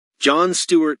Jon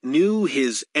Stewart knew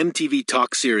his MTV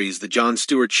talk series, The Jon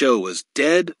Stewart Show, was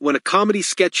dead when a comedy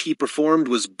sketch he performed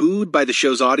was booed by the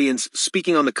show's audience.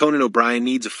 Speaking on the Conan O'Brien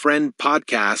Needs a Friend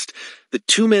podcast, the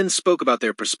two men spoke about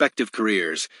their respective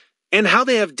careers and how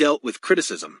they have dealt with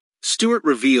criticism. Stewart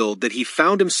revealed that he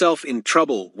found himself in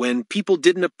trouble when people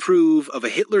didn't approve of a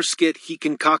Hitler skit he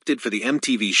concocted for the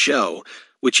MTV show,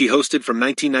 which he hosted from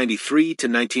 1993 to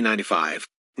 1995.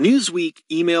 Newsweek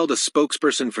emailed a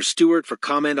spokesperson for Stewart for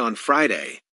comment on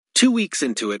Friday. 2 weeks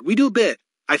into it, we do a bit.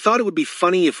 I thought it would be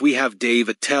funny if we have Dave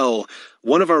Attell,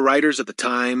 one of our writers at the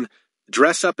time,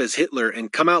 dress up as Hitler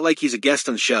and come out like he's a guest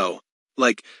on the show.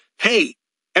 Like, hey,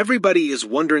 everybody is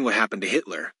wondering what happened to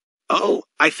Hitler. Oh,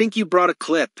 I think you brought a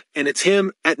clip, and it's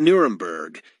him at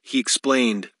Nuremberg, he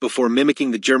explained before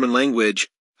mimicking the German language.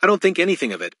 I don't think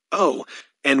anything of it. Oh,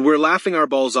 and we're laughing our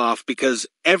balls off because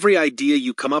every idea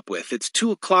you come up with, it's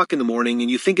 2 o'clock in the morning and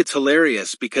you think it's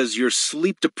hilarious because you're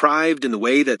sleep-deprived in the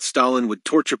way that Stalin would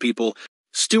torture people.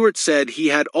 Stewart said he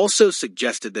had also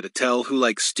suggested that Attell, who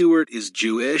like Stewart is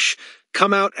Jewish,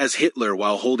 come out as Hitler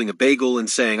while holding a bagel and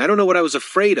saying, I don't know what I was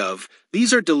afraid of.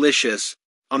 These are delicious.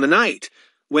 On the night,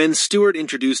 when Stewart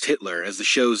introduced Hitler as the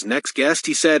show's next guest,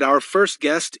 he said, our first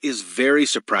guest is very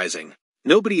surprising.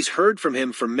 Nobody's heard from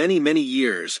him for many, many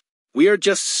years. We are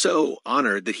just so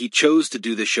honored that he chose to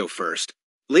do this show first.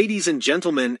 Ladies and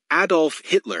gentlemen, Adolf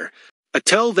Hitler.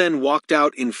 Attell then walked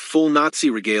out in full Nazi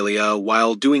regalia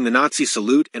while doing the Nazi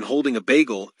salute and holding a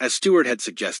bagel, as Stewart had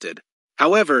suggested.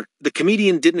 However, the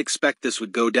comedian didn't expect this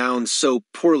would go down so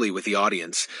poorly with the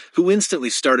audience, who instantly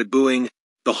started booing.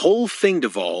 The whole thing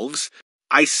devolves.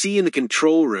 I see in the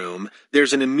control room,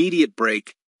 there's an immediate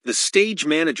break. The stage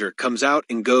manager comes out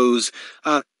and goes,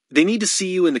 they need to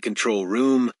see you in the control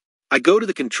room. I go to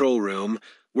the control room.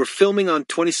 We're filming on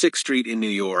 26th Street in New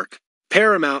York.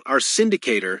 Paramount, our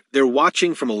syndicator, they're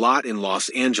watching from a lot in Los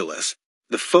Angeles.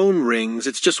 The phone rings.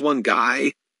 It's just one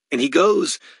guy. And he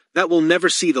goes, that will never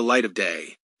see the light of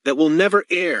day. That will never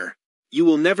air. You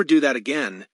will never do that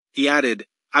again. He added,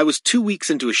 I was 2 weeks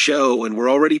into a show and we're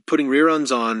already putting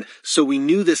reruns on, so we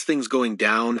knew this thing's going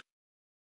down.